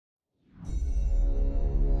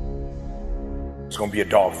going to be a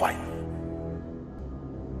dogfight.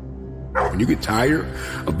 When you get tired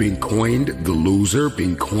of being coined the loser,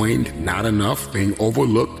 being coined not enough, being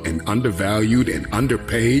overlooked and undervalued and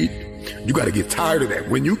underpaid, you got to get tired of that.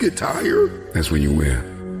 When you get tired, that's when you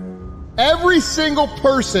win. Every single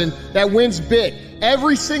person that wins big,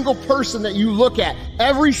 every single person that you look at,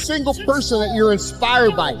 every single person that you're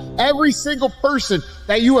inspired by, every single person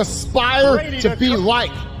that you aspire to be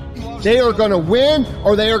like, they are going to win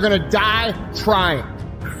or they are going to die trying.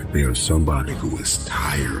 There's somebody who is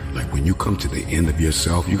tired. Like when you come to the end of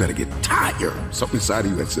yourself, you got to get tired. Something inside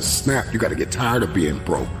of you that's just snap. You got to get tired of being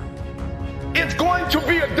broke. It's going to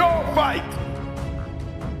be a dogfight.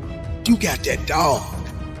 You got that dog,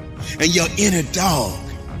 and your inner dog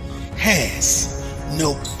has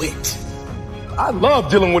no quit. I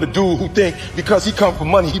love dealing with a dude who think because he come from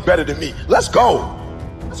money, he better than me. Let's go.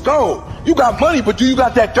 Let's go. You got money, but do you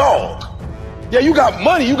got that dog? Yeah, you got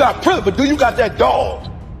money, you got privilege, but do you got that dog?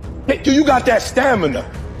 Do you got that stamina?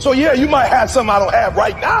 So yeah, you might have something I don't have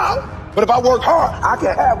right now, but if I work hard, I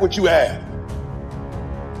can have what you have.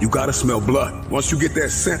 You gotta smell blood. Once you get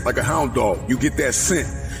that scent like a hound dog, you get that scent.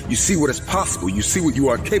 You see what is possible. You see what you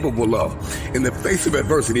are capable of. In the face of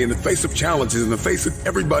adversity, in the face of challenges, in the face of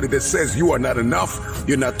everybody that says you are not enough,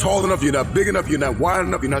 you're not tall enough, you're not big enough, you're not wide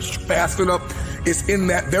enough, you're not fast enough. It's in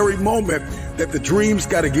that very moment that the dreams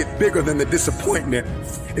got to get bigger than the disappointment.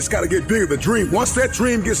 It's got to get bigger, the dream. Once that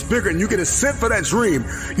dream gets bigger and you get a scent for that dream,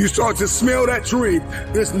 you start to smell that dream.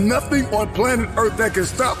 There's nothing on planet Earth that can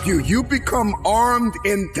stop you. You become armed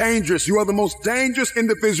and dangerous. You are the most dangerous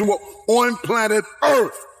individual on planet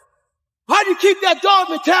Earth. How do you keep that dog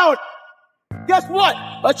mentality? Guess what?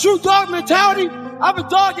 A true dog mentality, I have a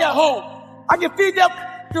dog at home. I can feed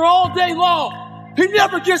that all day long. He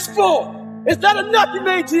never gets full. It's not enough you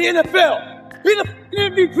made to the NFL. Be the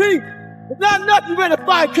MVP. It's not enough you ran a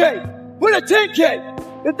 5K. Win a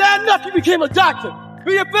 10K. It's not enough you became a doctor.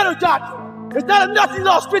 Be a better doctor. It's not enough you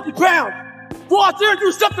lost 50 pounds. Go out there and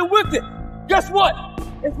do something with it. Guess what?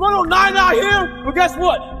 It's 109 out here, but guess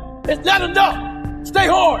what? It's not enough. Stay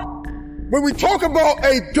hard. When we talk about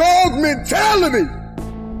a dog mentality,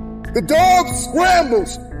 the dog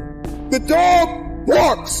scrambles, the dog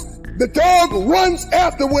barks, the dog runs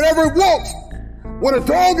after whatever it wants. When a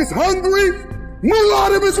dog is hungry, move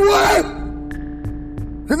out of his way,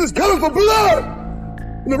 because it's coming for blood.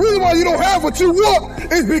 And the reason why you don't have what you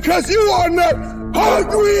want is because you are not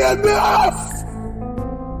hungry enough.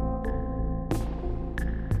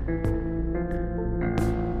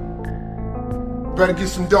 Better get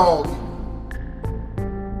some dog,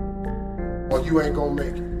 or you ain't gonna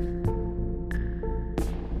make it.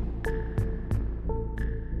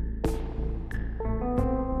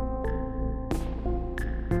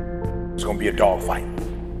 It's going to be a dogfight.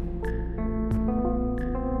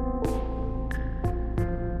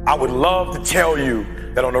 I would love to tell you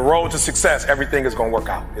that on the road to success, everything is going to work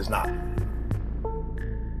out. It's not.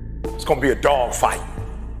 It's going to be a dogfight.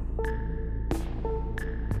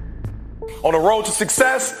 On the road to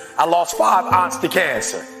success, I lost 5 aunts to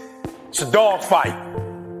cancer. It's a dogfight.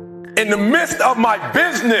 In the midst of my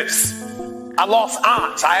business, I lost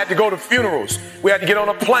aunts. I had to go to funerals. We had to get on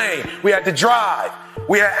a plane. We had to drive.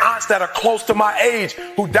 We had aunts that are close to my age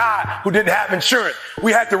who died, who didn't have insurance.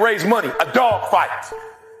 We had to raise money. A dogfight.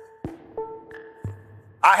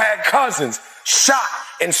 I had cousins shot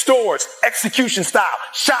in stores, execution style,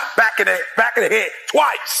 shot back of the head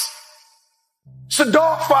twice. It's a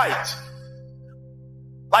dogfight.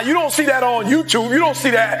 Like, you don't see that on YouTube. You don't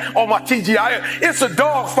see that on my TGI. It's a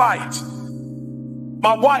dogfight.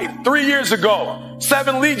 My wife, 3 years ago,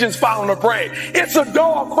 7 legions found her brain. It's a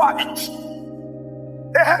dogfight.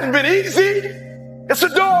 It hasn't been easy. It's a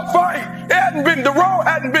dogfight. The road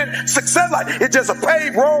hadn't been success. Like, it's just a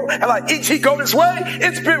paved road, and like each he go this way.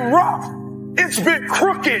 It's been rough. It's been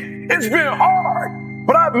crooked. It's been hard.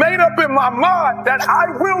 But I've made up in my mind that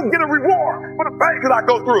I will get a reward for the pain that I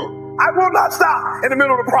go through. I will not stop in the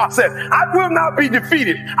middle of the process. I will not be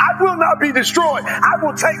defeated. I will not be destroyed. I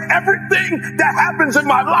will take everything that happens in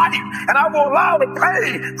my life and I will allow the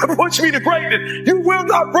pain to push me to greatness. You will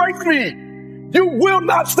not break me. You will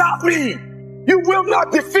not stop me. You will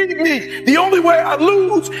not defeat me. The only way I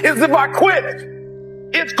lose is if I quit.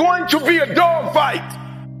 It's going to be a dogfight.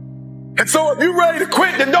 And so if you're ready to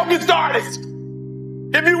quit, then don't get started.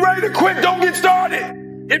 If you're ready to quit, don't get started.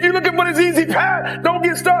 If you're looking for this easy path, don't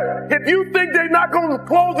get started. If you think they're not going to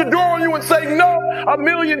close the door on you and say no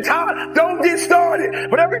 1,000,000 times, don't get started.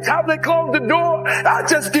 But every time they close the door, I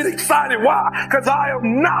just get excited. Why? Because I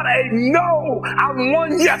am not a no. I'm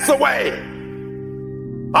one yes away.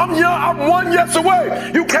 I'm young. I'm 1 yes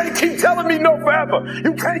away. You can't keep telling me no forever.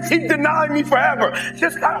 You can't keep denying me forever.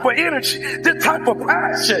 This type of energy, this type of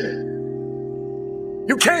passion.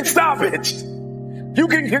 You can't stop it. You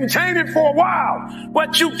can contain it for a while,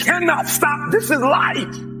 but you cannot stop. This is life.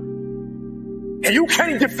 And you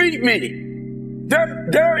can't defeat me.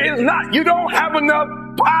 There is not. You don't have enough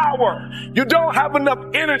power. You don't have enough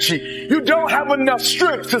energy. You don't have enough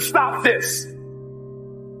strength to stop this.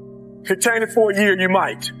 Contain it for a year, you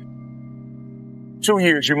might. 2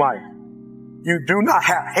 years, you might. You do not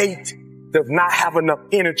have hate, does not have enough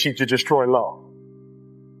energy to destroy love.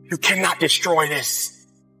 You cannot destroy this.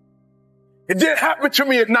 It didn't happen to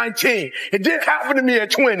me at 19. It didn't happen to me at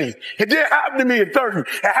 20. It didn't happen to me at 30.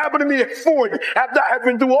 It happened to me at 40. After I had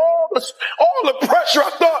been through all the pressure I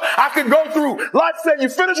thought I could go through. Life said, you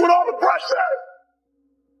finished with all the pressure?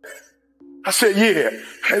 I said, yeah.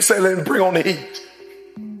 They said, let me bring on the heat.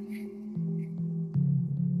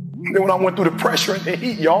 And then when I went through the pressure and the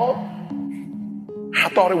heat, y'all, I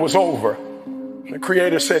thought it was over. The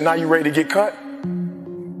Creator said, now you ready to get cut?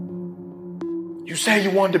 You say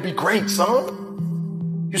you wanted to be great,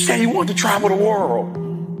 son. You say you wanted to travel the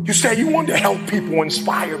world. You say you wanted to help people,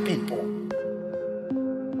 inspire people.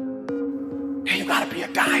 And you gotta be a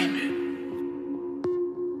diamond.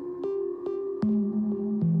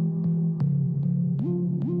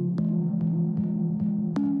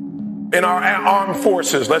 In our armed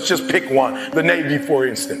forces, let's just pick one, the Navy, for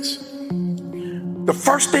instance. The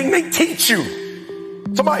first thing they teach you,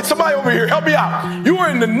 somebody over here, help me out. You are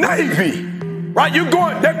in the Navy. Right?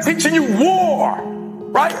 They're teaching you war,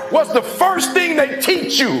 right? What's the first thing they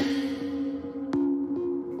teach you?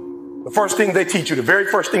 The first thing they teach you, the very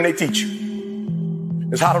first thing they teach you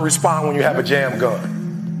is how to respond when you have a jam gun.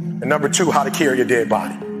 And number 2, how to carry a dead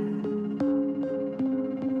body.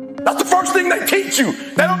 That's the first thing they teach you.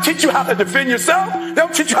 They don't teach you how to defend yourself. They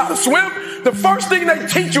don't teach you how to swim. The first thing they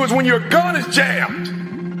teach you is when your gun is jammed.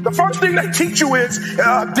 The first thing they teach you is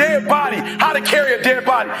a dead body, how to carry a dead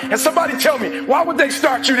body. And somebody tell me, why would they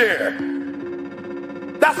start you there?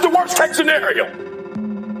 That's the worst case scenario.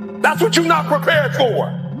 That's what you're not prepared for.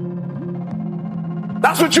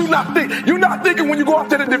 That's what you're not thinking. You're not thinking when you go out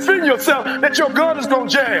there to defend yourself that your gun is going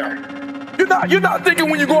to jam. You're not thinking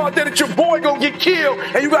when you go out there that your boy going to get killed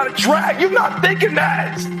and you got to drag. You're not thinking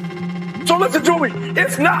that. So listen to me.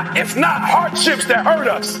 It's not hardships that hurt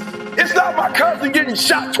us. It's not my cousin getting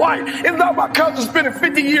shot twice. It's not my cousin spending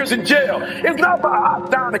 50 years in jail. It's not my aunt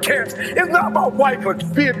dying of cancer. It's not my wife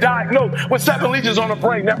being diagnosed with 7 lesions on her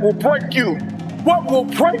brain that will break you. What will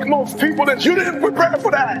break most people is you didn't prepare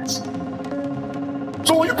for that.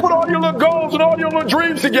 So when you put all your little goals and all your little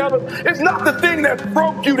dreams together, it's not the thing that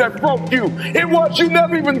broke you. It was you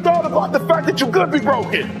never even thought about the fact that you could be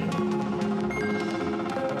broken.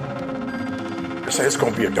 They say it's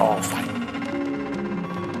going to be a dog fight.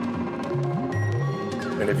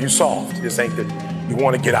 And if you soft, this ain't that you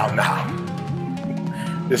want to get out now.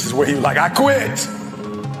 This is where he was like, I quit.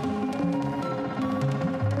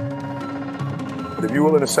 But if you're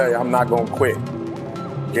willing to say, I'm not going to quit,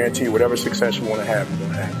 guarantee you whatever success you want to have, you're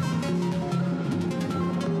going to have.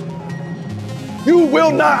 You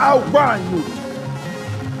will not outgrind me.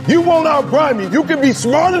 You won't outgrind me. You can be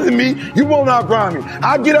smarter than me. You won't outgrind me.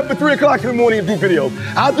 I'll get up at 3 o'clock in the morning and do videos.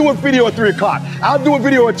 I'll do a video at 3 o'clock. I'll do a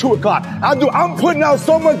video at 2 o'clock. I'm putting out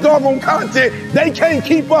so much doggone content, they can't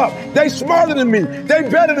keep up. They smarter than me. They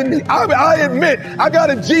better than me. I admit, I got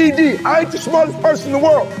a GED. I ain't the smartest person in the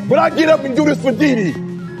world, but I get up and do this for Dee Dee.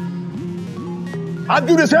 I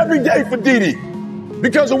do this every day for Dee Dee.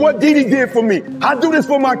 Because of what Dee Dee did for me. I do this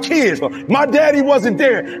for my kids. My daddy wasn't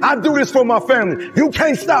there. I do this for my family. You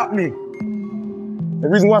can't stop me. The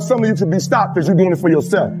reason why some of you can be stopped is you're doing it for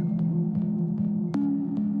yourself.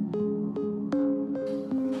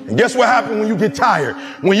 And guess what happens when you get tired?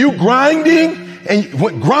 When you grinding,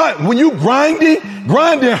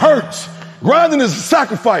 grinding hurts. Grinding is a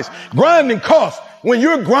sacrifice. Grinding costs. When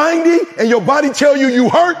you're grinding and your body tell you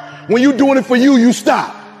hurt, when you're doing it for you, you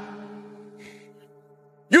stop.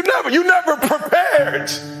 You never prepared.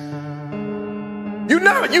 You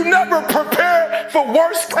never prepared for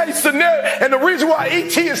worst case scenario. And the reason why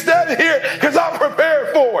E.T. is standing here, because I'm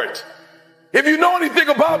prepared for it. If you know anything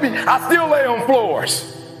about me, I still lay on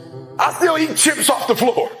floors. I still eat chips off the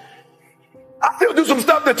floor. I still do some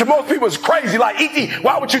stuff that to most people is crazy. Like, E.T.,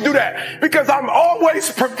 why would you do that? Because I'm always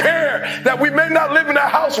prepared that we may not live in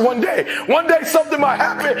that house one day. One day something might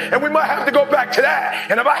happen and we might have to go back to that.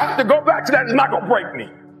 And if I have to go back to that, it's not going to break me.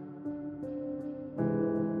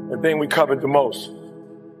 The thing we covered the most,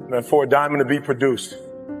 and for a diamond to be produced,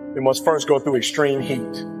 it must first go through extreme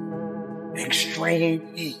heat.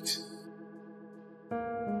 Extreme heat.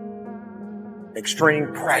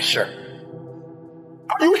 extreme pressure.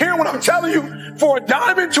 Are you hearing what I'm telling you? For a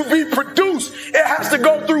diamond to be produced, it has to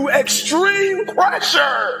go through extreme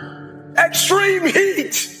pressure, extreme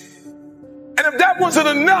heat. And if that wasn't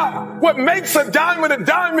enough, what makes a diamond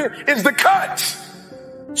is the cut.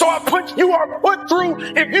 So you are put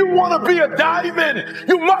through, if you want to be a diamond,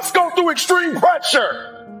 you must go through extreme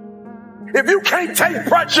pressure. If you can't take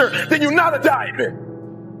pressure, then you're not a diamond.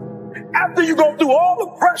 After you go through all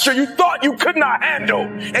the pressure you thought you could not handle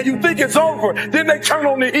and you think it's over, then they turn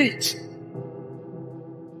on the heat.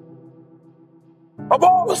 Of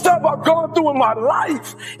all the stuff I've gone through in my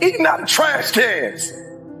life, eating out of trash cans,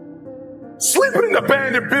 sleeping in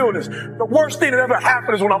abandoned buildings. The worst thing that ever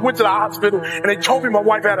happened is when I went to the hospital and they told me my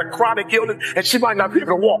wife had a chronic illness and she might not be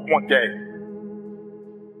able to walk one day.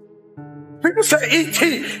 People say,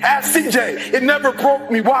 E.T., ask CJ. It never broke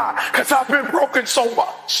me. Why? Because I've been broken so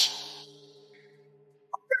much.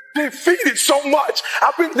 I've been defeated so much.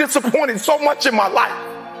 I've been disappointed so much in my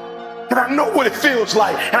life that I know what it feels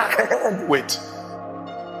like and I can handle it.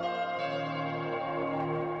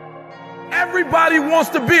 Everybody wants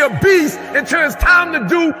to be a beast until it's time to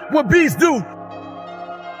do what beasts do.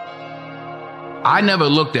 I never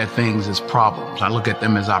looked at things as problems. I look at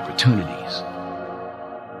them as opportunities.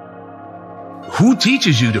 Who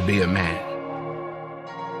teaches you to be a man?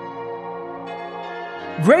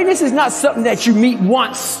 Greatness is not something that you meet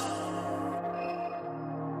once.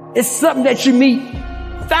 It's something that you meet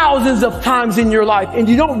thousands of times in your life, and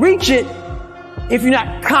you don't reach it if you're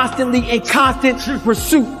not constantly in constant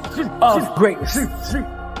pursuit of greatness.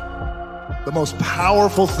 The most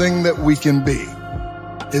powerful thing that we can be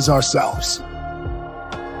is ourselves.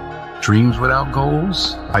 Dreams without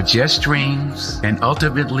goals are just dreams, and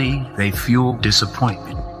ultimately they fuel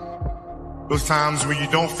disappointment. Those times when you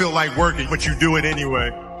don't feel like working, but you do it anyway.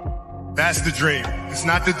 That's the dream. It's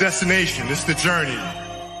not the destination, it's the journey.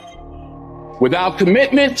 Without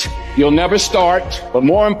commitment, you'll never start. But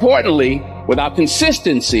more importantly, without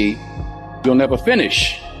consistency, you'll never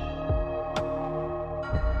finish.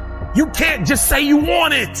 You can't just say you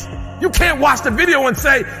want it. You can't watch the video and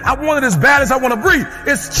say, I want it as bad as I want to breathe.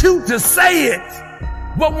 It's cute to say it.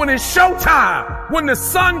 But when it's showtime, when the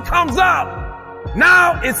sun comes up,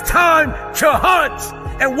 now it's time to hunt.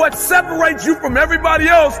 And what separates you from everybody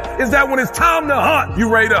else is that when it's time to hunt, you're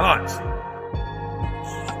ready to hunt.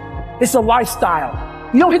 It's a lifestyle.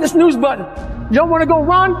 You don't hit the snooze button. You don't want to go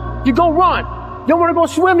run, you go run. You don't want to go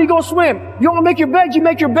swim, you go swim. You don't want to make your bed, you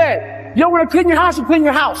make your bed. You don't want to clean your house, you clean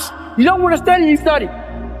your house. You don't want to study, you study.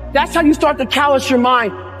 That's how you start to callous your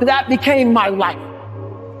mind. That became my life.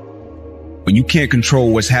 When you can't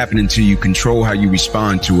control what's happening to you, control how you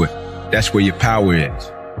respond to it. That's where your power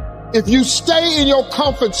is. If you stay in your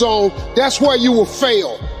comfort zone, that's where you will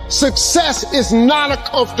fail. Success is not a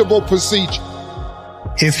comfortable procedure.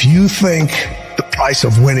 If you think the price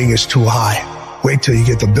of winning is too high, wait till you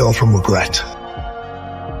get the bill from regret.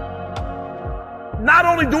 Not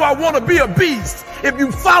only do I want to be a beast, if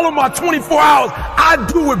you follow my 24 hours, I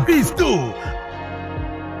do what beasts do.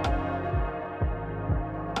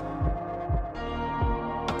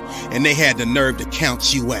 And they had the nerve to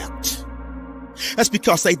count you out. That's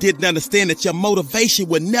because they didn't understand that your motivation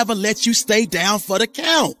would never let you stay down for the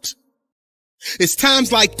count. It's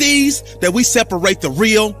times like these that we separate the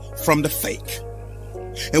real from the fake.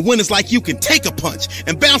 And when it's like you can take a punch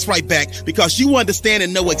and bounce right back because you understand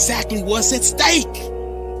and know exactly what's at stake.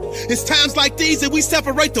 It's times like these that we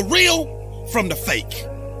separate the real from the fake.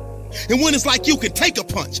 And when it's like you can take a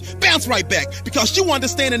punch, bounce right back because you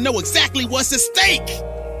understand and know exactly what's at stake.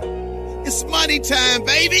 It's money time,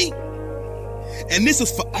 baby. And this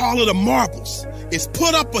is for all of the marbles. It's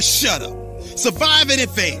put up or shut up. Survive in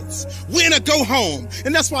advance. Win or go home.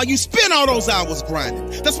 And that's why you spend all those hours grinding.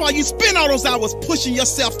 That's why you spend all those hours pushing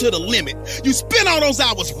yourself to the limit. You spend all those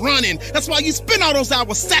hours running. That's why you spend all those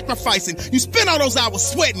hours sacrificing. You spend all those hours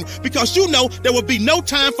sweating because you know there will be no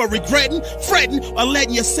time for regretting, fretting, or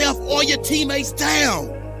letting yourself or your teammates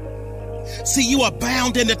down. See, you are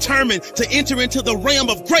bound and determined to enter into the realm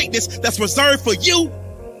of greatness that's reserved for you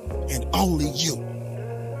and only you.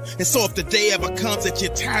 And so if the day ever comes that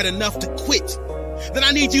you're tired enough to quit, then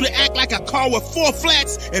I need you to act like a car with 4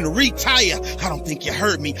 flats and retire. I don't think you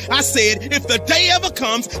heard me. I said, if the day ever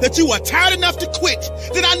comes that you are tired enough to quit,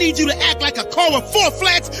 then I need you to act like a car with 4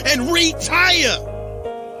 flats and retire.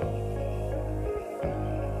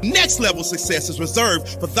 Next level success is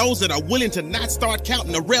reserved for those that are willing to not start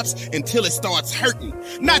counting the reps until it starts hurting.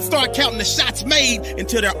 Not start counting the shots made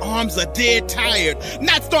until their arms are dead tired.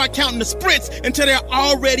 Not start counting the sprints until they're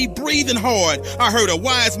already breathing hard. I heard a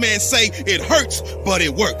wise man say, it hurts, but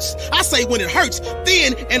it works. I say when it hurts,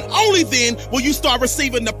 then and only then will you start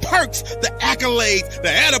receiving the perks, the accolades, the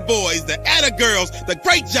attaboys, the attagirls, the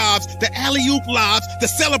great jobs, the alley-oop lobs, the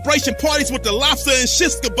celebration parties with the lobster and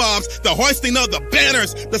shish kebabs, the hoisting of the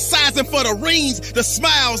banners, the sizing for the rings, the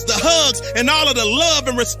smiles, the hugs, and all of the love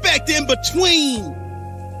and respect in between.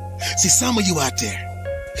 See, some of you out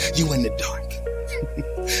there, you in the dark.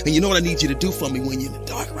 And you know what I need you to do for me when you're in the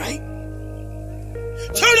dark, right?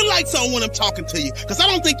 Turn the lights on when I'm talking to you, because I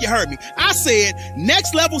don't think you heard me. I said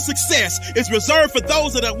next level success is reserved for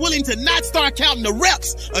those that are willing to not start counting the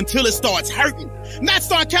reps until it starts hurting. Not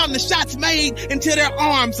start counting the shots made until their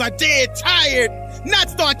arms are dead tired. Not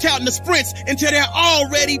start counting the sprints until they're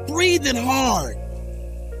already breathing hard.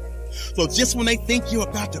 So just when they think you're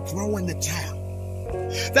about to throw in the towel,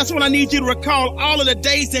 that's when I need you to recall all of the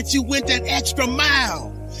days that you went that extra mile.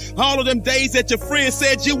 All of them days that your friend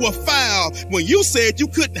said you were foul, when you said you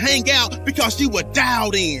couldn't hang out because you were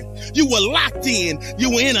dialed in, you were locked in, you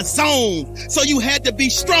were in a zone. So you had to be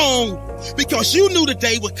strong because you knew the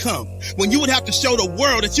day would come when you would have to show the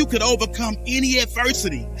world that you could overcome any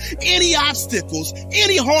adversity, any obstacles,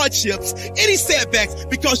 any hardships, any setbacks,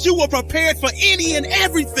 because you were prepared for any and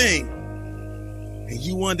everything. And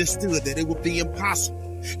you understood that it would be impossible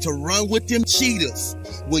to run with them cheetahs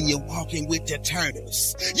when you're walking with the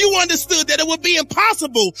turtles. You understood that it would be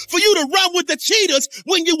impossible for you to run with the cheetahs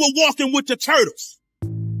when you were walking with the turtles.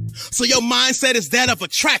 So your mindset is that of a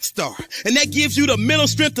track star, and that gives you the mental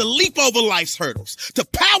strength to leap over life's hurdles, to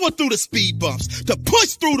power through the speed bumps, to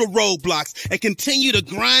push through the roadblocks, and continue to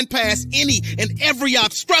grind past any and every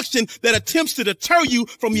obstruction that attempts to deter you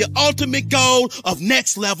from your ultimate goal of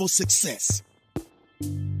next level success.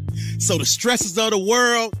 So the stresses of the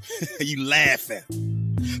world, you laugh at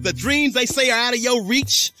them. The dreams they say are out of your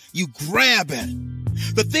reach, you grab at them.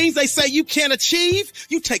 The things they say you can't achieve,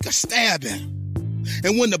 you take a stab at them.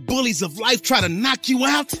 And when the bullies of life try to knock you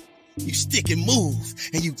out, you stick and move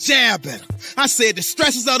and you jab at them. I said the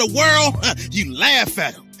stresses of the world, you laugh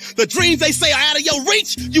at them. The dreams they say are out of your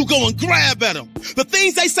reach, you go and grab at them. The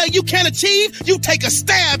things they say you can't achieve, you take a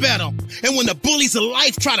stab at them. And when the bullies of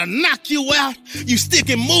life try to knock you out, you stick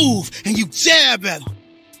and move and you jab at them.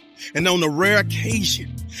 And on the rare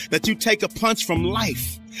occasion that you take a punch from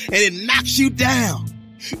life and it knocks you down,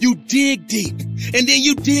 you dig deep, and then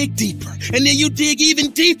you dig deeper, and then you dig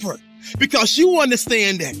even deeper, because you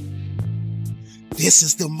understand that this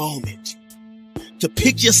is the moment to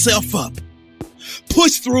pick yourself up.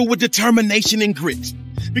 Push through with determination and grit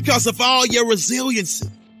because of all your resiliency,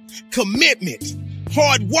 commitment,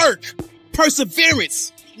 hard work,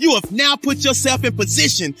 perseverance. You have now put yourself in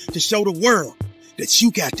position to show the world that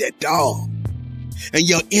you got that dog, and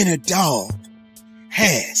your inner dog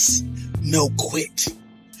has no quit.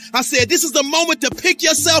 I said this is the moment to pick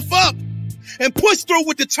yourself up and push through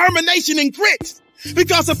with determination and grit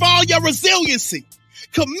because of all your resiliency,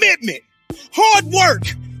 commitment, hard work,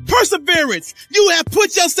 perseverance. You have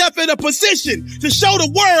put yourself in a position to show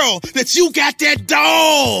the world that you got that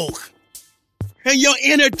dog, and your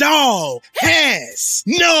inner dog has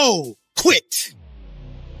no quit.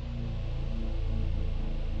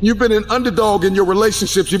 You've been an underdog in your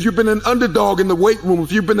relationships. If you've been an underdog in the weight room,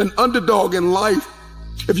 if you've been an underdog in life,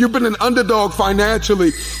 if you've been an underdog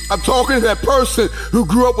financially, I'm talking to that person who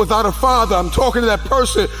grew up without a father. I'm talking to that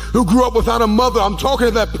person who grew up without a mother. I'm talking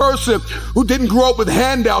to that person who didn't grow up with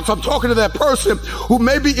handouts. I'm talking to that person who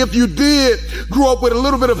maybe if you did grow up with a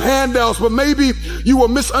little bit of handouts, but maybe you were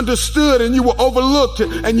misunderstood and you were overlooked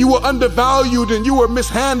and you were undervalued and you were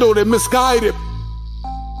mishandled and misguided.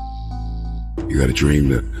 You got a dream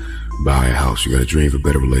to buy a house. You got a dream for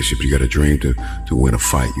better relationships. You got a dream to win a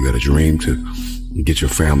fight. You got a dream to get your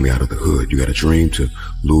family out of the hood. You got a dream to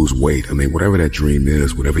lose weight. I mean, whatever that dream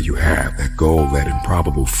is, whatever you have, that goal, that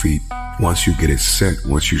improbable feat, once you get it set,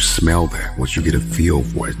 once you smell that, once you get a feel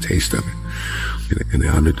for it, taste of it. And the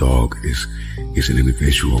underdog is an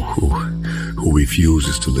individual who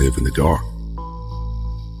refuses to live in the dark.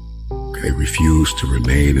 They refuse to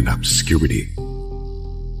remain in obscurity.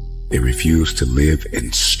 They refuse to live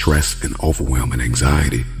in stress and overwhelm and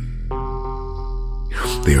anxiety.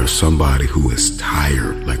 They are somebody who is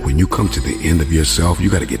tired. Like when you come to the end of yourself, you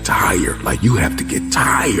got to get tired. Like you have to get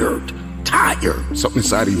tired. Something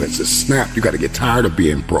inside of you has to snap. You got to get tired of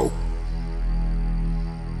being broke.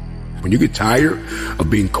 When you get tired of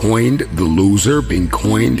being coined the loser, being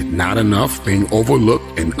coined not enough, being overlooked,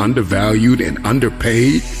 and undervalued and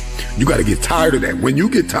underpaid. You got to get tired of that. When you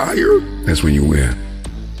get tired, that's when you win.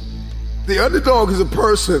 The underdog is a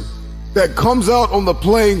person that comes out on the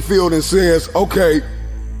playing field and says, okay,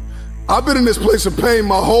 I've been in this place of pain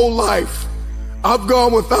my whole life. I've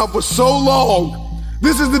gone without for so long.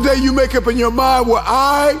 This is the day you make up in your mind where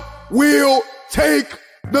I will take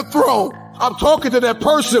the throne. I'm talking to that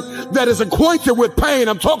person that is acquainted with pain.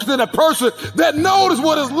 I'm talking to that person that knows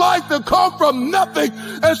what it's like to come from nothing.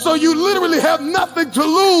 And so you literally have nothing to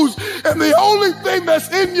lose. And the only thing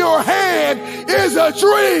that's in your hand is a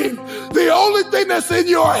dream. The only thing that's in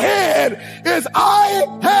your head is I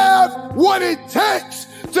have what it takes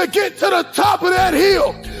to get to the top of that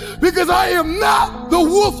hill. Because I am not the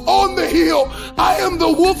wolf on the hill. I am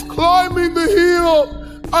the wolf climbing the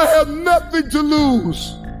hill. I have nothing to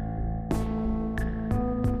lose.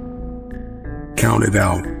 Counted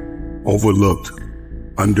out, overlooked,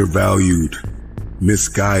 undervalued,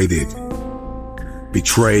 misguided,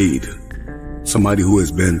 betrayed, somebody who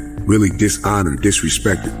has been really dishonored,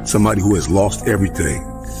 disrespected, somebody who has lost everything,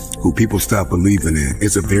 who people stop believing in,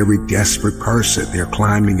 is a very desperate person. They're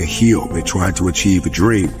climbing a hill. They're trying to achieve a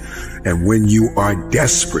dream. And when you are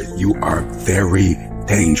desperate, you are very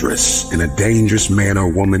dangerous. And a dangerous man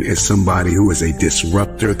or woman is somebody who is a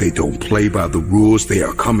disruptor. They don't play by the rules. They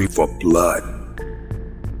are coming for blood.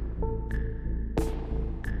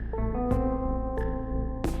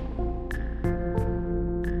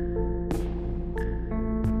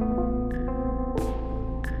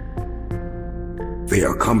 They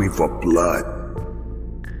are coming for blood.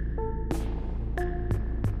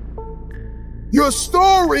 Your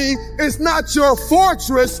story is not your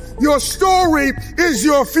fortress. Your story is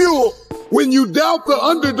your fuel. When you doubt the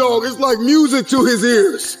underdog, it's like music to his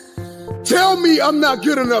ears. Tell me I'm not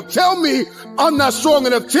good enough. Tell me I'm not strong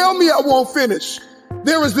enough. Tell me I won't finish.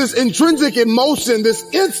 There is this intrinsic emotion, this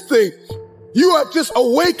instinct. You have just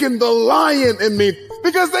awakened the lion in me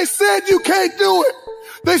because they said you can't do it.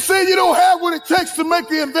 They said you don't have what it takes to make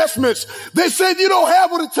the investments. They said you don't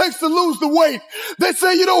have what it takes to lose the weight. They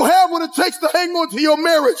say you don't have what it takes to hang on to your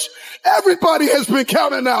marriage. Everybody has been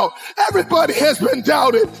counted out. Everybody has been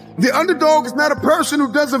doubted. The underdog is not a person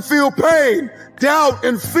who doesn't feel pain, doubt,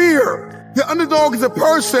 and fear. The underdog is a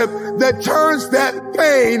person that turns that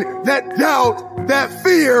pain, that doubt, that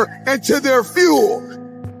fear into their fuel.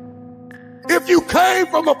 If you came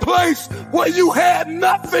from a place where you had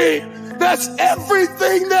nothing, that's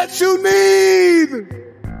everything that you need.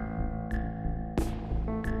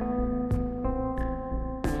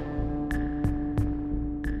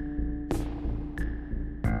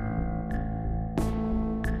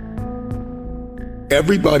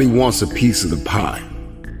 Everybody wants a piece of the pie.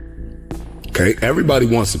 Okay? Everybody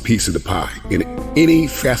wants a piece of the pie. In any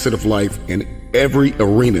facet of life, in every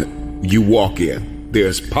arena you walk in,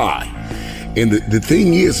 there's pie. And the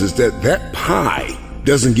thing is that pie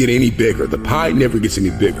doesn't get any bigger. The pie never gets any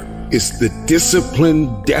bigger. It's the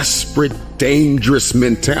disciplined, desperate, dangerous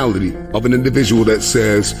mentality of an individual that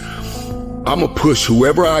says, I'm gonna push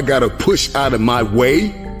whoever I gotta push out of my way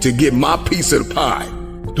to get my piece of the pie.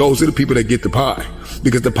 Those are the people that get the pie.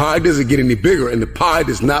 Because the pie doesn't get any bigger and the pie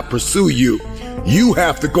does not pursue you. You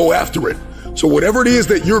have to go after it. So whatever it is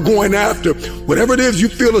that you're going after, whatever it is you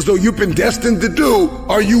feel as though you've been destined to do,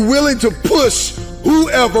 are you willing to push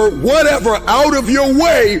whoever, whatever out of your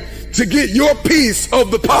way to get your piece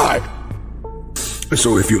of the pie? And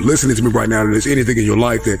so if you're listening to me right now and there's anything in your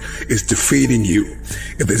life that is defeating you,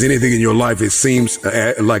 if there's anything in your life it seems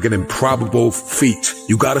like an improbable feat,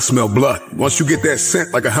 you gotta smell blood. Once you get that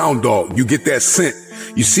scent like a hound dog, you get that scent.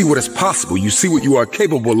 You see what is possible. You see what you are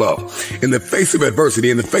capable of. In the face of adversity,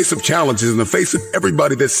 in the face of challenges, in the face of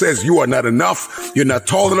everybody that says you are not enough, you're not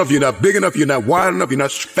tall enough, you're not big enough, you're not wide enough, you're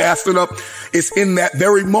not fast enough. It's in that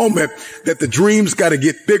very moment that the dreams got to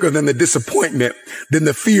get bigger than the disappointment, than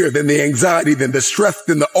the fear, than the anxiety, than the stress,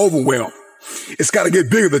 than the overwhelm. It's got to get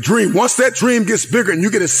bigger. The dream, once that dream gets bigger and you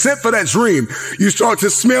get a scent for that dream, you start to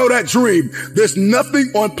smell that dream. There's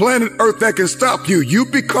nothing on planet Earth that can stop you. You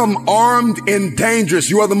become armed and dangerous.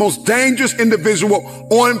 You are the most dangerous individual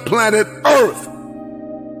on planet Earth.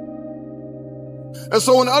 And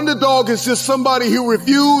so an underdog is just somebody who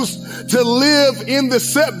refused to live in the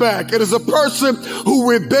setback. It is a person who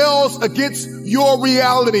rebels against your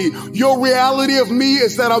reality. Your reality of me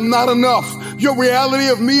is that I'm not enough. Your reality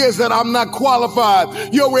of me is that I'm not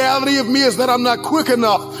qualified. Your reality of me is that I'm not quick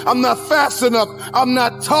enough. I'm not fast enough. I'm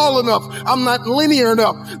not tall enough. I'm not linear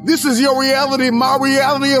enough. This is your reality. My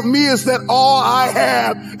reality of me is that all I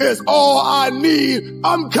have is all I need.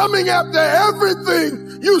 I'm coming after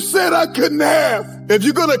everything you said I couldn't have. If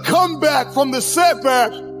you're going to come back from the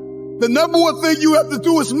setback, The number one thing you have to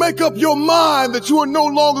do is make up your mind that you are no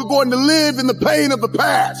longer going to live in the pain of the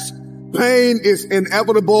past. Pain is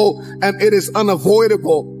inevitable and it is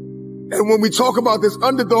unavoidable. And when we talk about this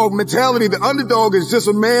underdog mentality, the underdog is just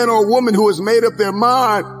a man or a woman who has made up their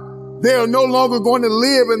mind. They are no longer going to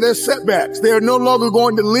live in their setbacks. They are no longer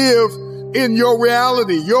going to live in your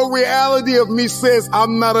reality. Your reality of me says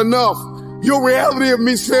I'm not enough. Your reality of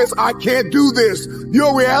me says I can't do this.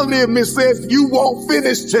 Your reality of me says you won't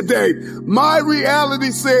finish today. My reality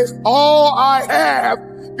says all I have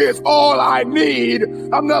is all I need.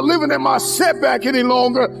 I'm not living in my setback any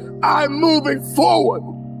longer. I'm moving forward.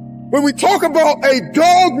 When we talk about a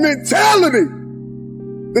dog mentality,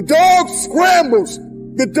 the dog scrambles,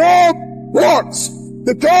 the dog barks,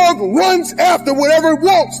 the dog runs after whatever it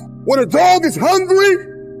wants. When a dog is hungry,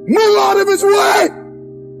 move out of his way,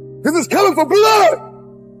 because it's coming for blood.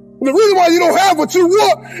 And the reason why you don't have what you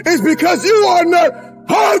want is because you are not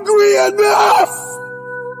hungry enough.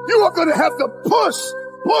 You are going to have to push.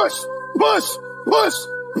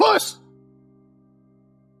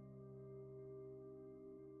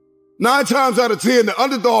 9 times out of 10, the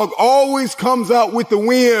underdog always comes out with the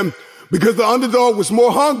win because the underdog was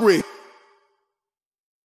more hungry.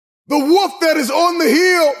 The wolf that is on the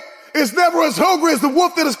hill is never as hungry as the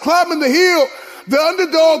wolf that is climbing the hill. The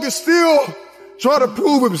underdog is still trying to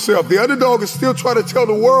prove himself. The underdog is still trying to tell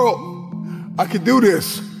the world, I can do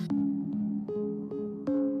this.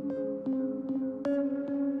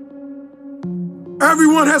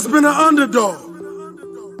 Everyone has been an underdog.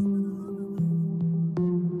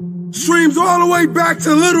 Streams all the way back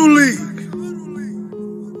to Little League.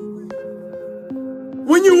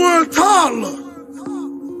 When you were a toddler,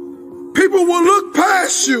 people will look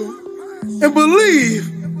past you and believe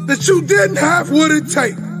that you didn't have what it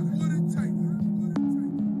takes.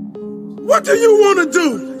 What do you want to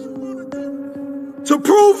do to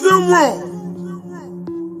prove them wrong?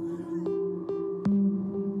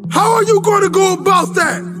 How are you going to go about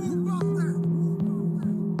that?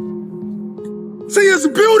 See, it's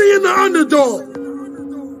beauty in the underdog.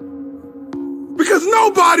 Because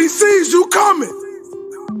nobody sees you coming.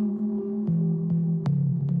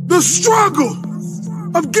 The struggle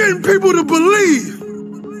of getting people to believe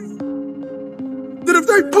that if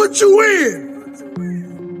they put you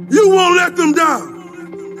in, you won't let them down.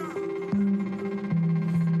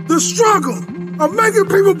 The struggle of making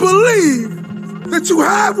people believe that you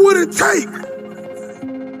have what it takes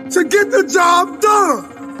to get the job done.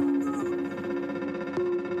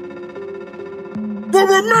 But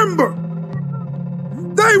remember,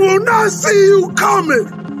 they will not see you coming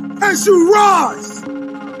as you rise,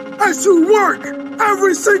 as you work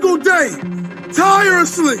every single day,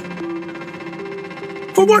 tirelessly,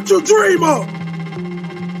 for what you dream of.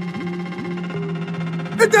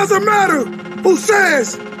 It doesn't matter who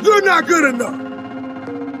says you're not good enough.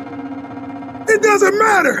 It doesn't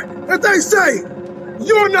matter if they say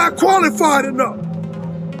you're not qualified enough.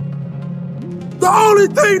 The only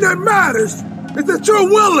thing that matters is that you're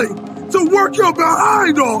willing to work your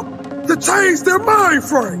behind off to change their mind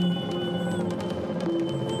frame.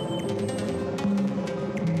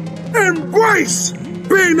 Embrace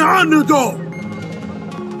being the underdog.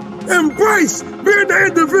 Embrace being the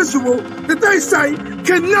individual that they say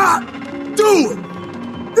cannot do it.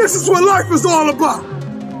 This is what life is all about.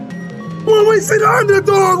 When we see the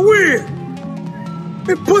underdog win,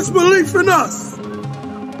 it puts belief in us.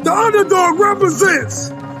 The underdog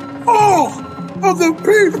represents all of the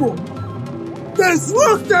people that's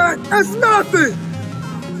looked at as nothing.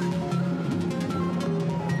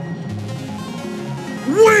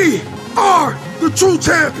 We are the true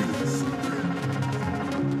champions.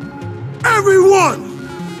 Everyone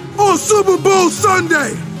on Super Bowl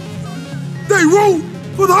Sunday, they root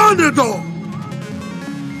for the underdog.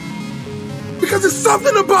 Because it's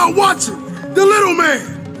something about watching the little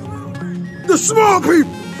man, the small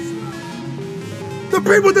people, the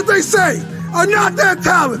people that they say are not that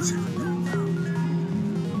talented.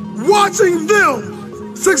 Watching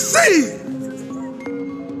them succeed.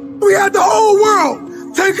 We had the whole world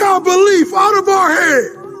take our belief out of our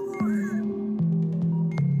head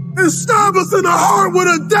and stab us in the heart with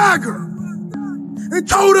a dagger and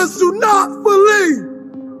told us to not believe.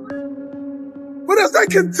 But as they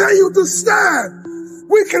continue to stand,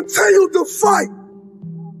 we continue to fight.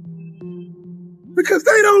 Because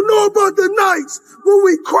they don't know about the nights when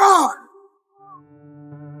we cried,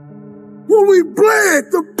 when we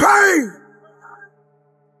bled the pain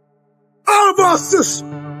out of our system.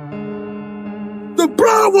 The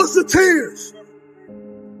blood was the tears.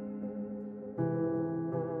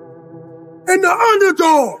 And the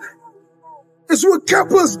underdog is what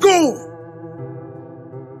kept us going.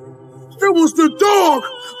 It was the dog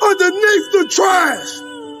underneath the trash,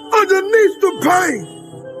 underneath the pain.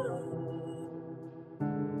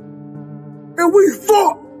 And we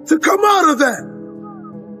fought to come out of that.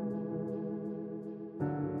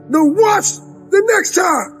 Now watch the next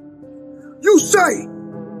time you say,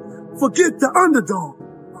 forget the underdog.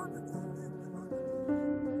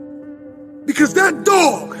 Because that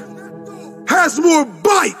dog has more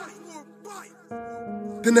bite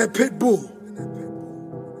than that pit bull.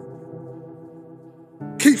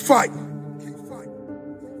 Keep fighting.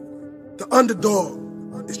 The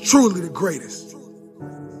underdog is truly the greatest.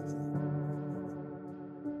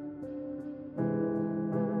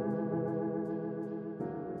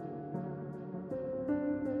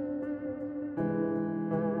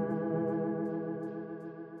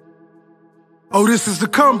 Oh, this is the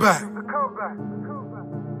comeback.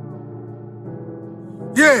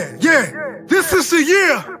 Yeah. This is the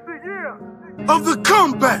year of the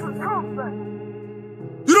comeback.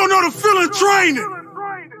 You don't know the feeling training.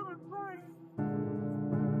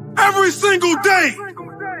 Every single day.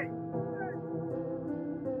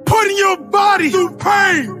 Putting your body through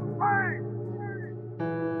pain.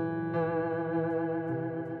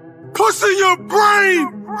 Pushing your brain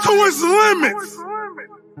to its limits.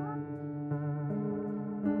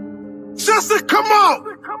 Just to come out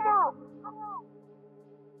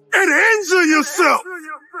and injure yourself.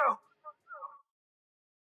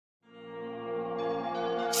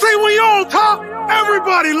 See, when you're on top,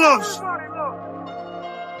 everybody loves you.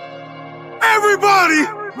 Everybody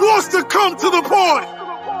wants to come to the party.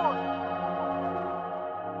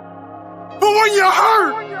 But when you're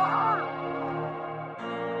hurt,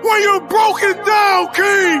 when you're broken down,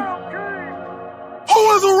 king,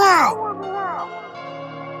 who is around?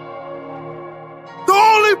 The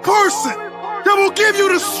only person that will give you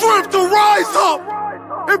the strength to rise up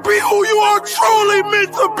and be who you are truly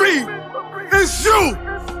meant to be is you.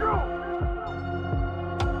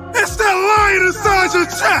 It's that lion inside your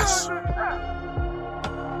chest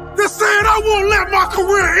that's saying, I won't let my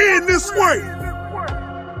career end this way.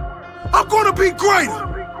 I'm gonna be greater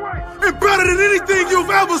and better than anything you've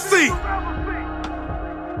ever seen.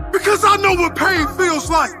 Because I know what pain feels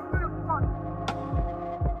like.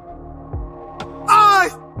 I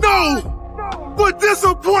know what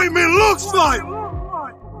disappointment looks like.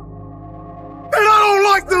 And I don't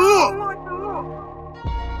like the look.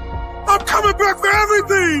 I'm coming back for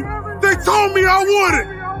everything they told me I wanted.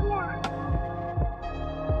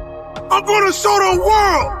 I'm gonna show the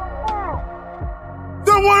world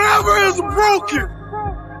that whatever is broken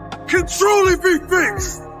can truly be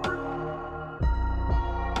fixed.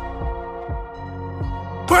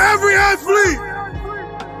 For every athlete,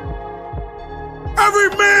 every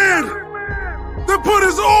man that put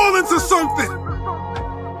his all into something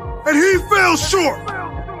and he fell short.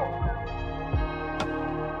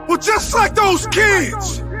 Well, just like those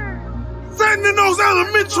kids sitting in those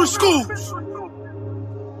elementary schools,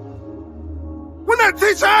 when that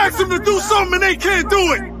teacher asks them to do something and they can't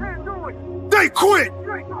do it, they quit.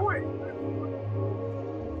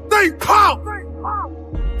 They pout.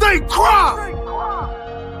 They cry.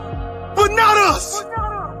 But not us.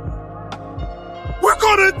 We're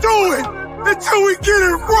gonna do it until we get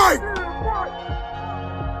it right.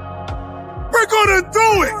 We're gonna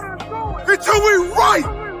do it until we write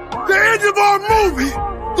the end of our movie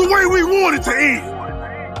the way we want it to end.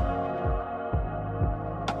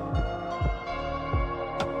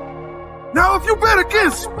 Now, if you bet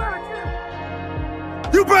against me,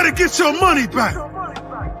 you better get your money back.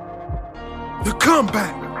 The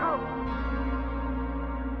comeback.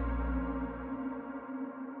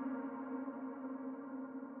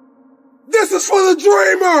 This is for the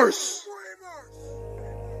dreamers.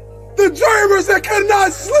 The dreamers that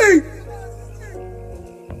cannot sleep.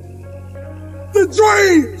 The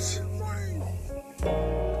dreams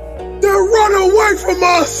that run away from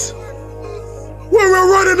us when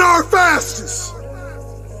we're running our fastest.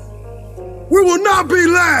 We will not be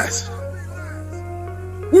last.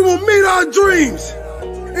 We will meet our dreams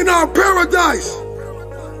in our paradise.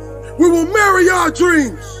 We will marry our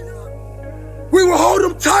dreams. We will hold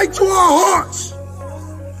them tight to our hearts.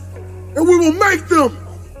 And we will make them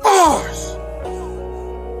ours.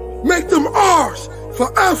 Make them ours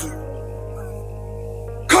forever.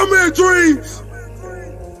 Come here, dreams.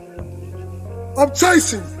 I'm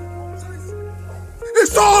chasing you.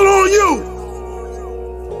 It's all on you.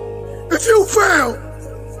 If you fail,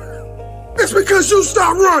 it's because you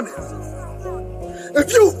stopped running.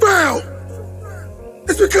 If you fail,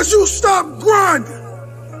 it's because you stopped grinding.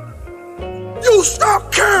 You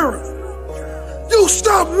stopped caring. You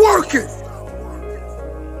stopped working.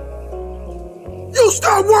 You you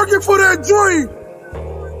stop working for that dream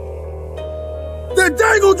that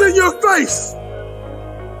dangled in your face,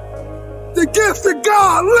 the gift that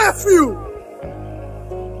God left you,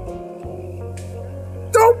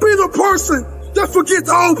 don't be the person that forgets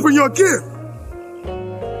to open your gift.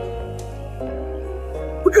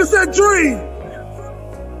 Because that dream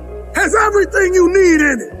has everything you need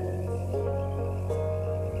in it.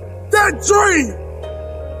 That dream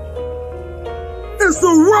is the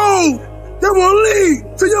road that will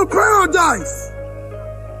lead to your paradise.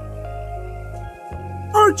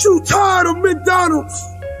 Aren't you tired of McDonald's?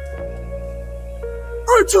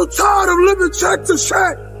 Aren't you tired of living check to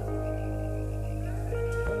check?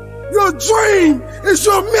 Your dream is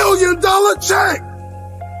your $1 million check.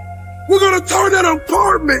 We're gonna turn that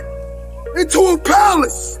apartment into a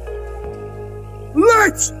palace.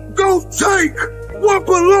 Let's go take what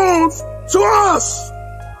belongs to us.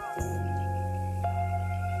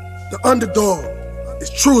 The underdog is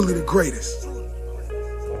truly the greatest.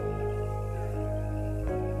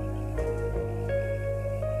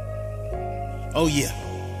 Oh yeah,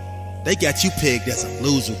 they got you pegged as a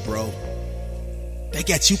loser, bro. They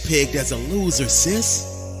got you pegged as a loser, sis.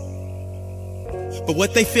 But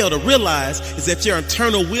what they fail to realize is that your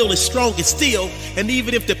internal will is strong and still, and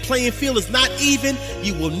even if the playing field is not even,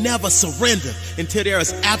 you will never surrender until there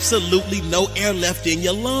is absolutely no air left in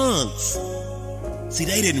your lungs. See,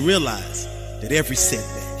 they didn't realize that every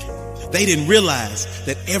setback, they didn't realize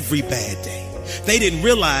that every bad day, they didn't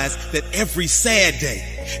realize that every sad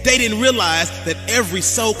day, they didn't realize that every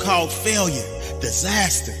so-called failure,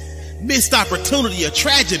 disaster, missed opportunity, or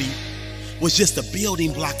tragedy was just a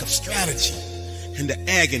building block of strategy. And the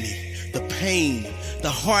agony, the pain, the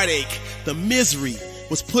heartache, the misery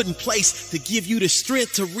was put in place to give you the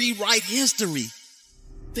strength to rewrite history.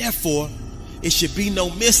 Therefore, it should be no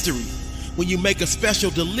mystery when you make a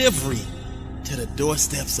special delivery to the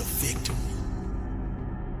doorsteps of victory.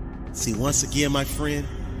 See, once again, my friend,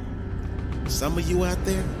 some of you out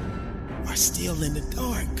there are still in the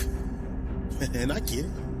dark. And I get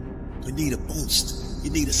it. You need a boost.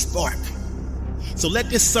 You need a spark. So let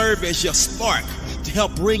this serve as your spark to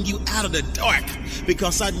help bring you out of the dark,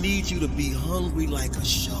 because I need you to be hungry like a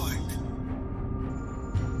shark.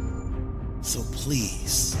 So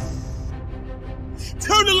please,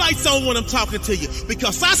 turn the lights on when I'm talking to you,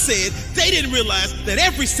 because I said they didn't realize that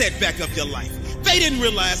every setback of your life, they didn't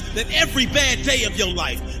realize that every bad day of your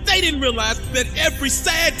life, they didn't realize that every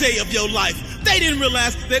sad day of your life, they didn't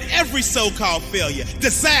realize that every so-called failure,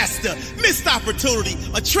 disaster, missed opportunity,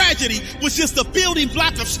 a tragedy was just a building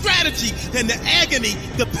block of strategy, and the agony,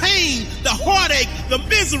 the pain, the heartache, the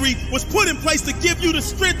misery was put in place to give you the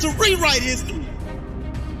strength to rewrite history.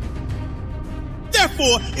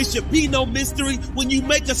 Therefore, it should be no mystery when you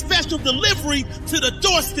make a special delivery to the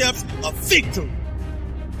doorsteps of victory.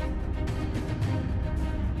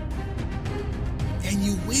 And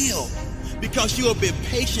you will, because you have been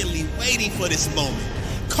patiently waiting for this moment,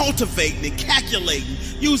 cultivating and calculating,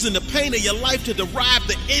 using the pain of your life to derive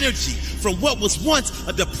the energy from what was once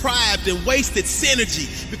a deprived and wasted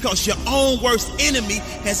synergy, because your own worst enemy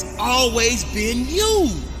has always been you.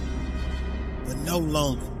 But no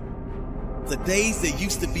longer. The days that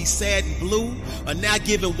used to be sad and blue are now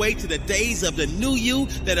giving way to the days of the new you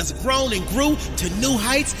that has grown and grew to new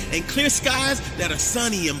heights and clear skies that are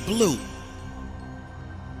sunny and blue.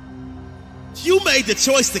 You made the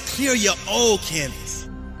choice to clear your old canvas,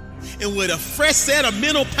 and with a fresh set of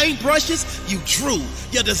mental paintbrushes, you drew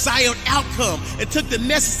your desired outcome and took the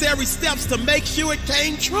necessary steps to make sure it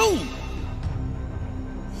came true.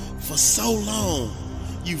 For so long,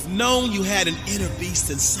 you've known you had an inner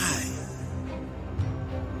beast inside,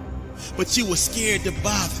 but you were scared to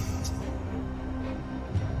bother it.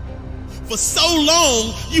 For so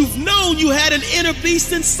long, you've known you had an inner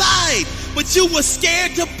beast inside, but you were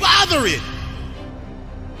scared to bother it.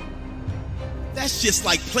 That's just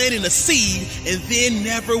like planting a seed and then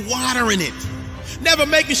never watering it. Never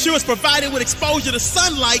making sure it's provided with exposure to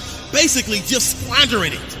sunlight, basically just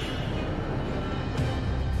squandering it.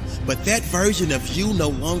 But that version of you no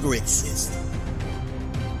longer exists.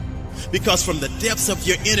 Because from the depths of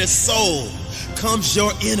your inner soul comes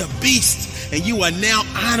your inner beast, and you are now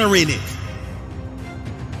honoring it.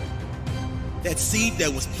 That seed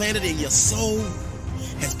that was planted in your soul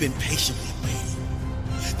has been patiently waiting.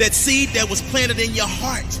 That seed that was planted in your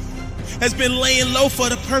heart has been laying low for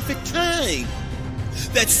the perfect time.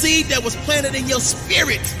 That seed that was planted in your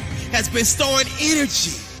spirit has been storing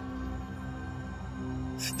energy.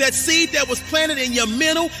 That seed that was planted in your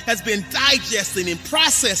mental has been digesting and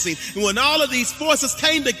processing. And when all of these forces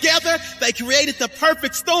came together, they created the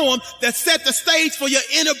perfect storm that set the stage for your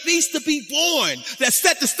inner beast to be born, that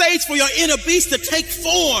set the stage for your inner beast to take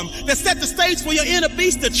form, that set the stage for your inner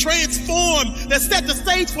beast to transform, that set the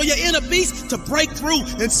stage for your inner beast to break through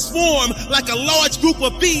and swarm like a large group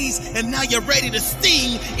of bees. And now you're ready to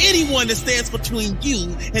sting anyone that stands between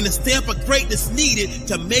you and the stamp of greatness needed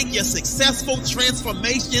to make your successful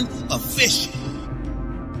transformation official.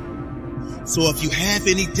 So if you have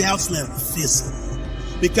any doubts, let them fizzle,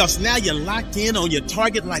 because now you're locked in on your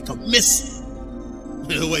target like a missile.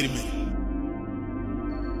 Wait a minute.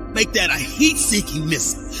 Make that a heat-seeking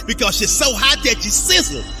missile, because you're so hot that you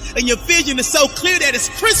sizzle, and your vision is so clear that it's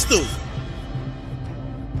crystal.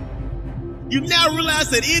 You now realize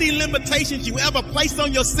that any limitations you ever placed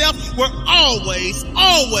on yourself were always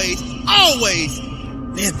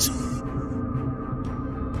mental.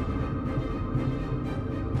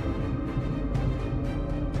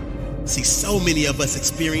 See, so many of us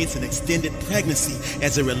experience an extended pregnancy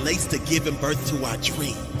as it relates to giving birth to our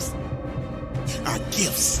dreams, our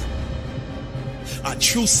gifts, our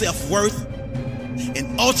true self-worth,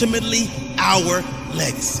 and ultimately our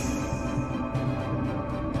legacy.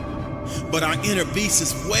 But our inner beast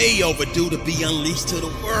is way overdue to be unleashed to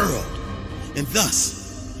the world. And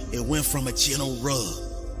thus, it went from a gentle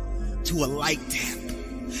rub to a light tap,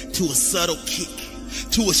 to a subtle kick,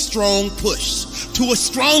 to a strong push, to a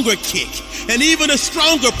stronger kick, and even a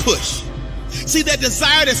stronger push. See that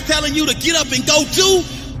desire that's telling you to get up and go do?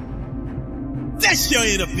 That's your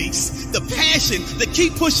inner beast. The passion to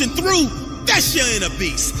keep pushing through, that's your inner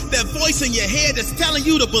beast. That voice in your head that's telling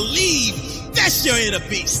you to believe, that's your inner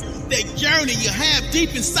beast. That journey you have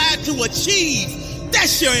deep inside to achieve,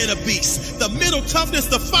 that's your inner beast. The mental toughness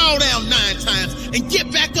to fall down 9 times and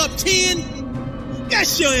get back up 10,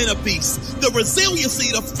 that's your inner beast. The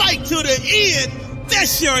resiliency to fight to the end,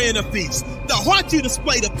 that's your inner beast. The heart you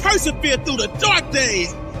display to persevere through the dark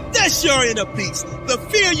days, that's your inner beast. The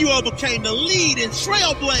fear you overcame to lead and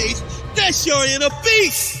trailblaze, that's your inner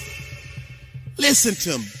beast. Listen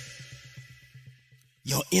to me.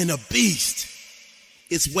 Your inner beast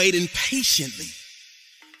is waiting patiently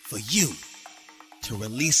for you to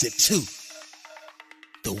release it to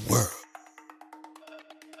the world.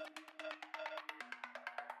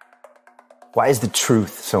 Why is the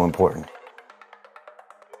truth so important?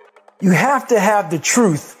 You have to have the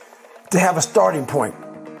truth to have a starting point.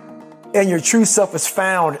 And your true self is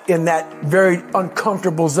found in that very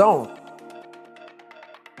uncomfortable zone.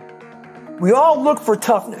 We all look for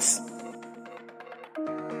toughness.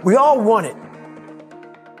 We all want it.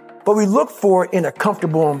 But we look for it in a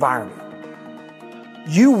comfortable environment.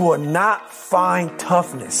 You will not find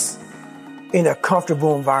toughness in a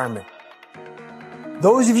comfortable environment.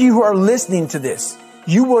 Those of you who are listening to this,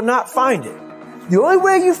 you will not find it. The only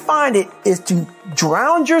way you find it is to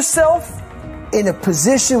drown yourself in a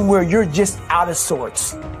position where you're just out of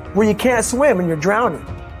sorts, where you can't swim and you're drowning.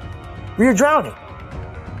 Where you're drowning.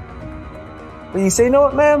 When you say, you know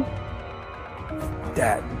what, ma'am?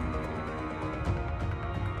 Dad.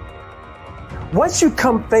 Once you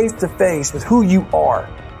come face to face with who you are,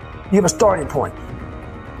 you have a starting point.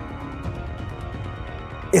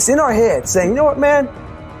 It's in our head saying, you know what, man?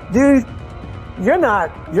 Dude, you're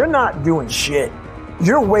not doing shit.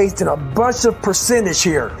 You're wasting a bunch of percentage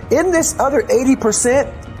here. In this other 80%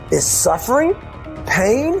 is suffering,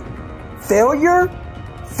 pain, failure,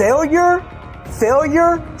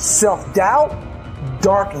 self-doubt,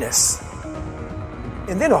 darkness,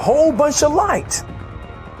 and then a whole bunch of light.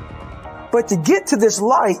 But to get to this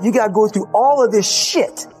light, you got to go through all of this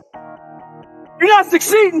shit. You're not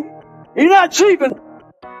succeeding. You're not achieving.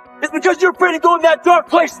 It's because you're afraid to go in that dark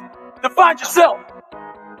place to find yourself.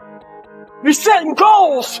 You're setting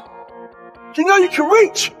goals you know you can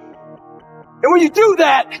reach. And when you do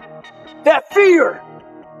that, that fear,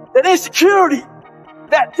 that insecurity,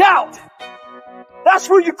 that doubt, that's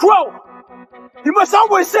where you grow. You must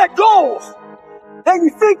always set goals that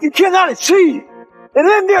you think you cannot achieve. And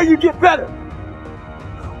then there you get better.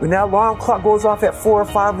 When that alarm clock goes off at 4 or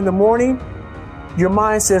 5 in the morning, your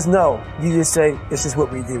mind says no. You just say, this is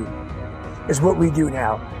what we do. It's what we do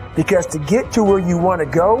now. Because to get to where you want to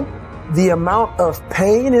go, the amount of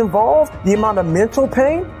pain involved, the amount of mental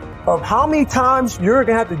pain of how many times you're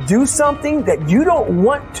going to have to do something that you don't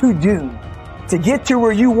want to do to get to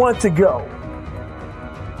where you want to go.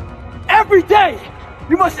 Every day,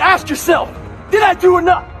 you must ask yourself, did I do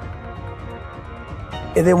enough?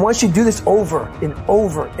 And then once you do this over and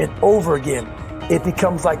over and over again, it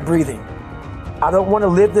becomes like breathing. I don't want to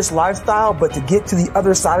live this lifestyle, but to get to the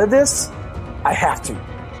other side of this, I have to.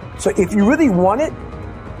 So if you really want it,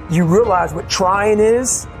 you realize what trying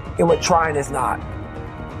is and what trying is not.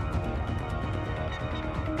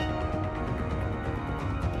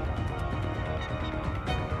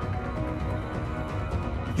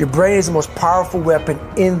 Your brain is the most powerful weapon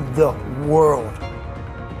in the world.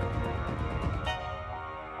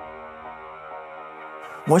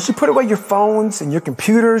 Once you put away your phones and your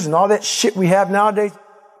computers and all that shit we have nowadays,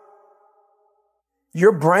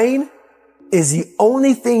 your brain is the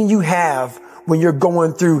only thing you have when you're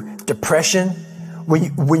going through depression,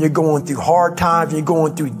 when you're going through hard times, when you're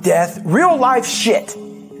going through death, real life shit.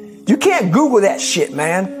 You can't Google that shit,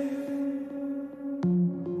 man.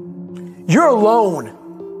 You're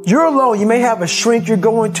alone. You're alone. You may have a shrink you're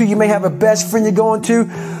going to. You may have a best friend you're going to.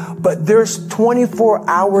 But there's 24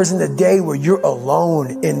 hours in the day where you're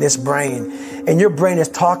alone in this brain. And your brain is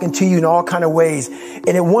talking to you in all kinds of ways. And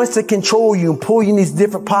it wants to control you and pull you in these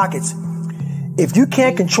different pockets. If you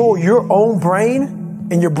can't control your own brain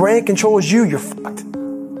and your brain controls you, you're fucked.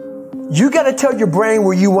 You got to tell your brain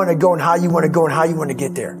where you want to go and how you want to go and how you want to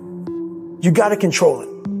get there. You got to control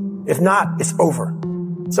it. If not, it's over.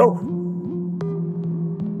 It's over.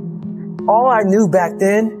 All I knew back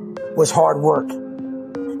then was hard work.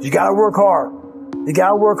 You gotta work hard. You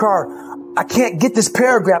gotta work hard. I can't get this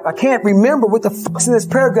paragraph. I can't remember what the fuck's in this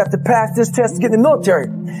paragraph to pass this test to get in the military.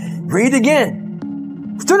 Read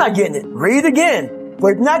again. Still not getting it. Read again. But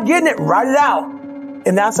if you're not getting it, write it out.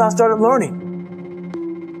 And that's how I started learning.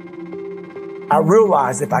 I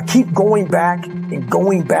realized if I keep going back and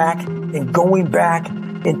going back and going back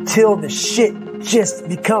until the shit just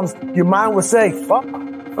becomes, your mind will say, fuck.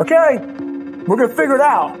 Okay, we're going to figure it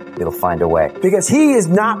out. It'll find a way. Because he is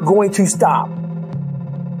not going to stop.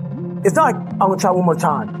 It's not like, I'm going to try one more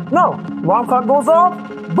time. No, alarm clock goes off,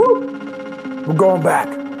 boop, we're going back.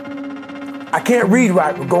 I can't read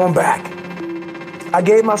right, we're going back. I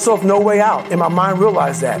gave myself no way out, and my mind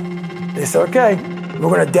realized that. They said, okay, we're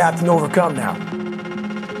going to adapt and overcome now.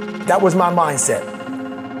 That was my mindset.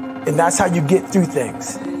 And that's how you get through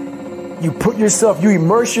things. You put yourself, you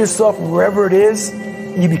immerse yourself wherever it is,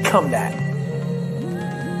 you become that.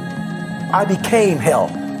 I became hell.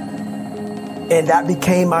 And that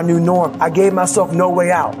became my new norm. I gave myself no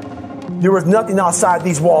way out. There was nothing outside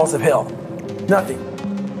these walls of hell. Nothing.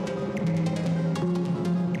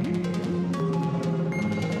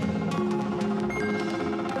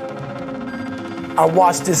 I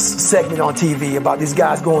watched this segment on TV about these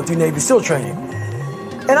guys going through Navy SEAL training.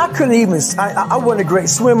 And I couldn't even, I wasn't a great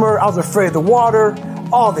swimmer. I was afraid of the water.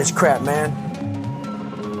 All this crap, man.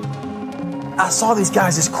 I saw these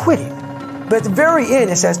guys just quitting. But at the very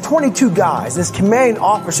end, it says 22 guys. This commanding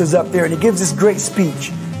officer's up there, and he gives this great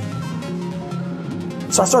speech.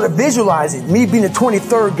 So I started visualizing me being the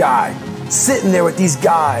 23rd guy, sitting there with these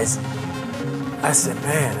guys. I said,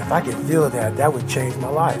 man, if I could feel that, that would change my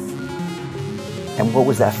life. And what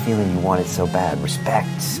was that feeling you wanted so bad? Respect?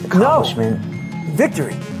 Accomplishment? No.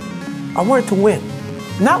 Victory. I wanted to win.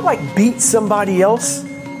 Not like beat somebody else.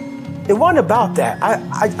 It wasn't about that.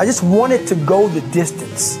 I just wanted to go the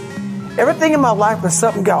distance. Everything in my life, when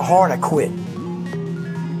something got hard, I quit.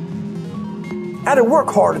 I had to work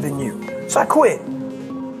harder than you. So I quit.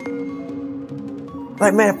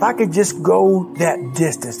 Like, man, if I could just go that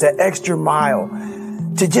distance, that extra mile,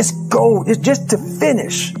 to just go, just to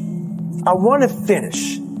finish. I want to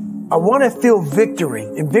finish. I want to feel victory.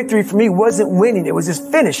 And victory for me wasn't winning. It was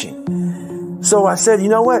just finishing. So I said, you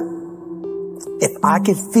know what? If I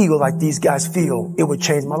could feel like these guys feel, it would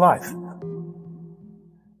change my life.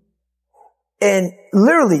 And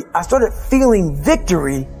literally, I started feeling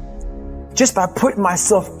victory just by putting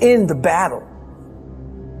myself in the battle.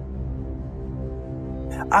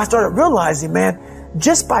 I started realizing, man,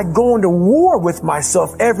 just by going to war with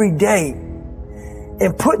myself every day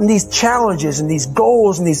and putting these challenges and these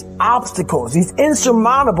goals and these obstacles, these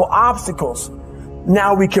insurmountable obstacles,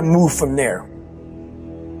 now we can move from there.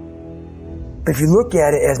 But if you look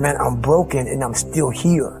at it as, man, I'm broken and I'm still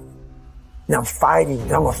here. And I'm fighting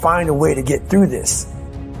and I'm going to find a way to get through this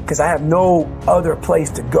because I have no other place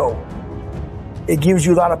to go. It gives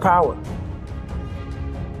you a lot of power.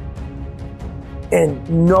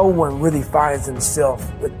 And no one really finds themselves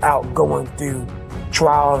without going through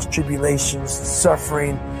trials, tribulations,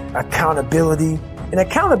 suffering, accountability. And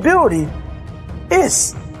accountability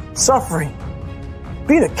is suffering.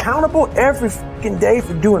 Being accountable every fucking day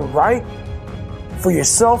for doing right for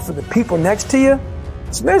yourself, for the people next to you,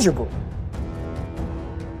 it's miserable.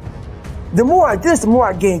 The more I did this, the more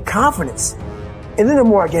I gained confidence. And then the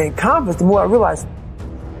more I gained confidence, the more I realized,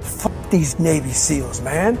 fuck these Navy SEALs,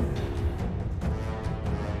 man.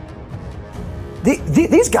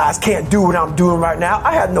 These guys can't do what I'm doing right now.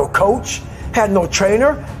 I had no coach, had no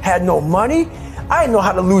trainer, had no money. I didn't know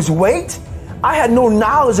how to lose weight. I had no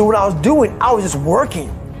knowledge of what I was doing. I was just working.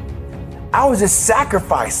 I was just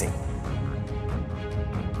sacrificing.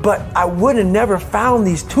 But I would have never found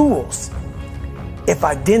these tools if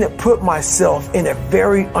I didn't put myself in a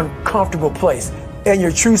very uncomfortable place. And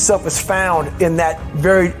your true self is found in that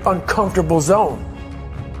very uncomfortable zone.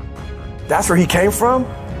 That's where he came from.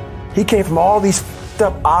 He came from all these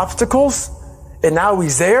obstacles, and now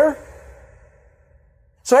he's there.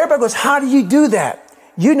 So everybody goes, how do you do that?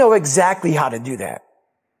 You know exactly how to do that.